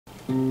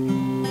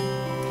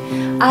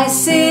I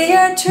see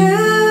your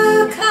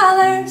true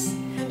colors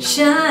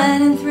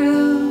shining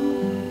through.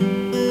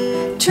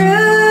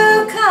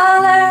 True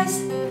colors,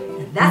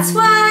 and that's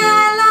why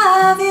I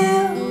love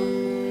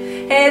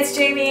you. Hey, it's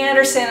Jamie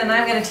Anderson, and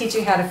I'm going to teach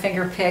you how to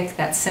finger pick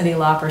that Cyndi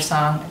Lauper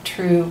song,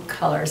 True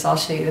Colors. I'll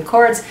show you the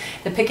chords,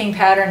 the picking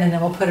pattern, and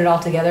then we'll put it all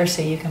together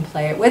so you can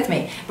play it with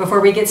me. Before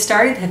we get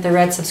started, hit the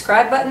red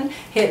subscribe button,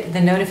 hit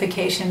the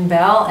notification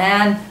bell,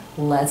 and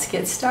let's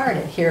get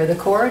started. Here are the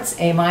chords: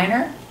 A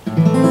minor,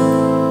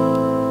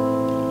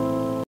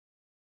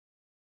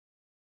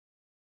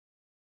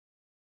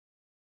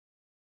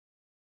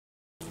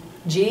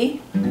 G,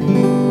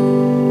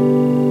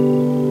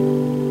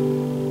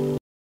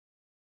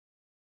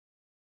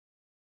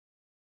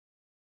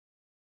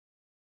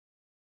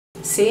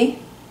 C,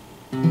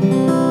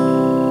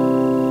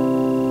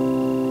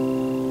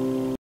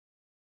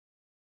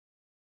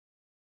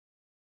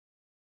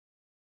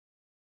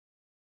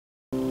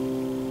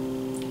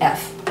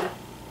 F.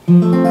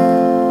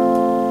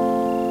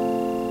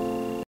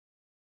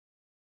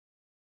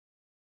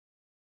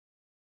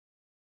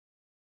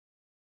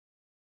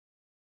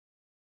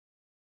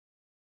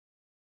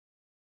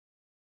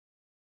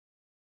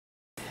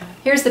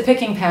 Here's the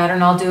picking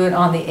pattern. I'll do it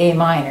on the A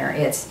minor.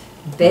 It's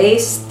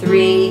bass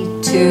 3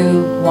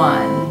 2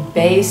 1,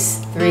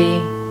 bass 3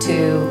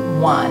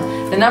 2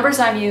 1. The numbers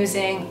I'm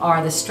using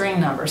are the string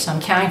numbers, so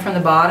I'm counting from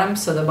the bottom.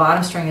 So the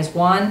bottom string is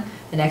 1,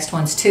 the next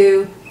one's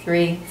 2,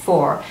 3,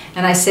 4,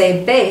 and I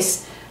say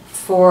bass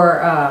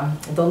for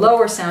the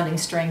lower sounding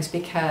strings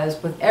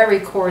because with every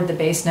chord the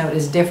bass note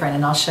is different,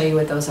 and I'll show you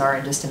what those are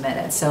in just a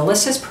minute. So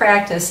let's just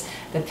practice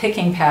the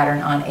picking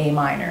pattern on A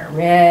minor.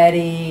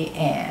 Ready,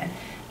 and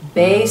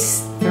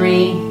bass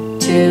 3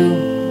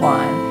 2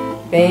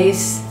 1,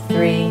 bass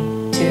 3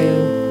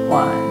 2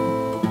 1.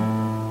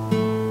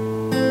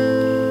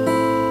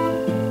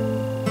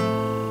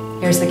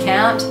 Here's the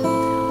count: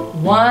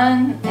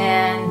 1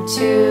 and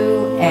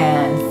 2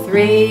 and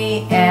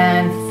 3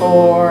 and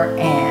 4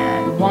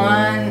 and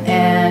 1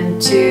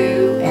 and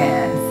 2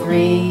 and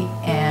 3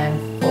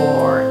 and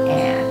 4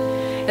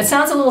 and. It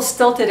sounds a little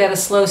stilted at a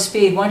slow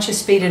speed. Once you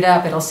speed it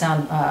up, it'll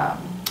sound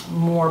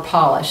more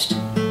polished.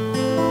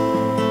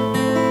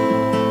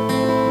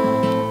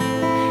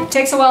 It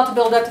takes a while to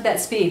build up to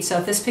that speed, so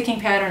if this picking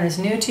pattern is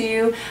new to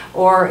you,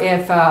 or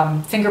if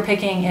finger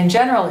picking in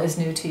general is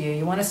new to you,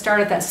 you want to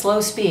start at that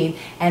slow speed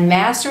and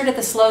master it at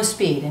the slow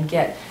speed and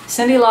get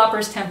Cyndi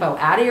Lauper's tempo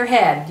out of your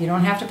head. You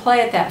don't have to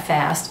play it that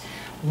fast.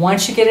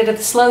 Once you get it at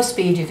the slow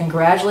speed, you can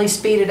gradually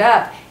speed it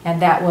up,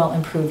 and that will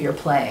improve your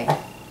playing.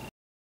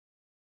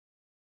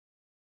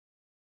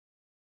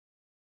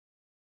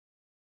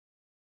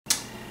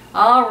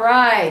 All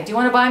right, do you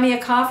want to buy me a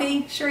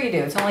coffee? Sure you do.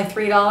 It's only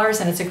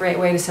 $3, and it's a great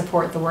way to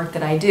support the work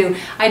that I do.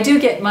 I do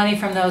get money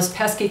from those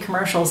pesky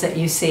commercials that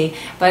you see,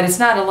 but it's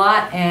not a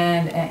lot,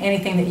 and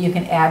anything that you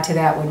can add to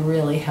that would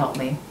really help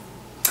me.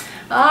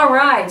 All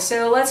right,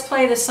 so let's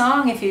play the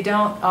song. If you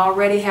don't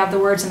already have the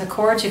words and the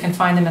chords, you can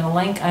find them in a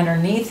link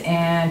underneath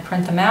and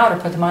print them out or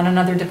put them on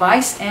another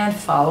device and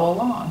follow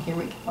along. Here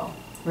we go.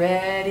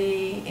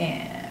 Ready,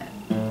 and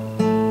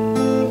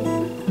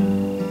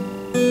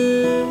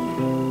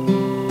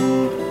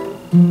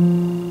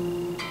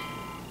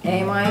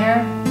A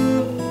minor,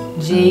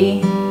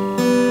 G,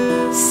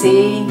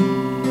 C,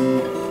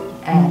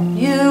 at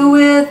you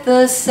with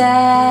the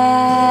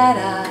sad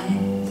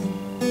eyes.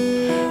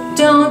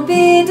 Don't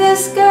be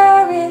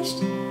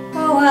discouraged,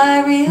 oh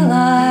I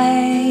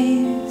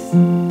realize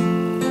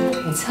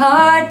it's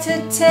hard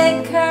to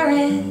take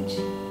courage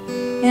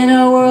in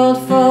a world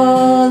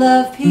full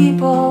of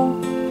people.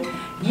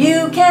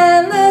 You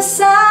can lose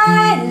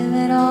sight of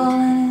it all,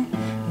 and the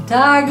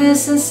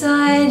darkness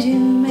inside you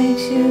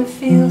makes you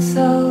feel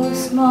so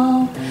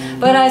small.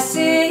 But I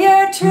see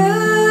your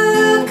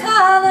true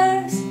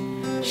colors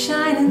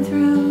shining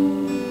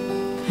through.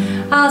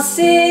 I'll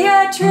see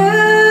your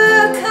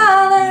true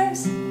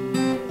colors.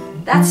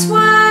 That's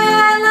why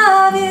I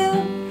love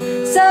you.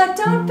 So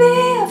don't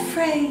be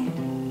afraid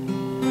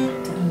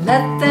to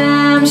let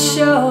them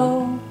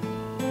show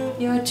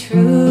your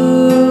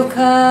true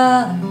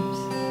colors.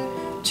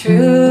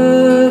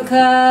 True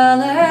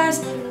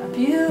colors are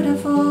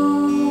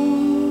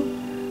beautiful,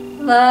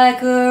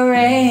 like a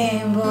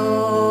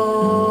rainbow.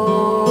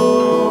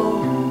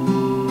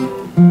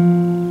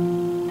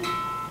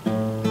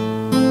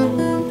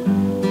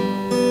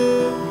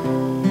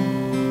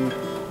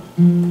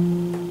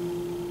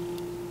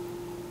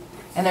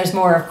 And there's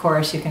more, of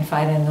course. You can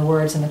find in the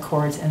words and the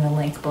chords in the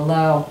link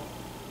below.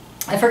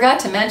 I forgot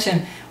to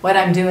mention what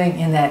I'm doing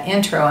in that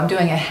intro. I'm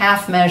doing a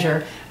half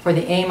measure for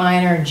the A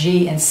minor,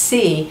 G, and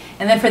C,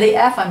 and then for the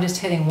F I'm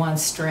just hitting one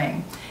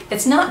string.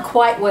 It's not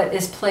quite what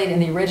is played in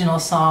the original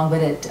song,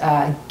 but it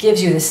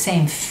gives you the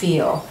same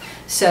feel.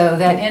 So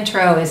that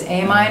intro is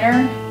A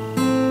minor,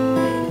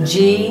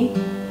 G,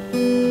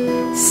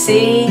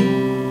 C,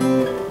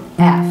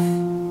 F,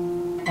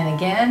 and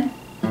again,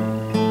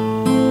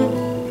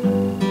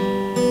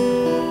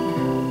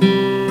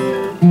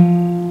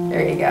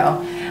 there you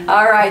go. All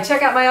All right,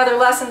 check out my other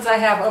lessons. I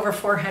have over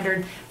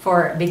 400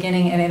 for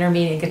beginning and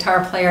intermediate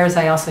guitar players.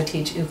 I also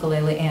teach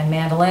ukulele and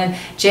mandolin.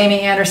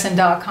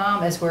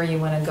 JamieAnderson.com is where you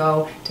want to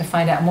go to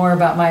find out more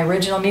about my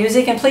original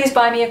music. And please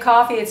buy me a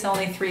coffee. It's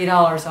only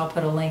 $3. I'll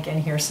put a link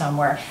in here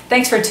somewhere.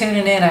 Thanks for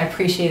tuning in. I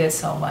appreciate it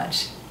so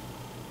much.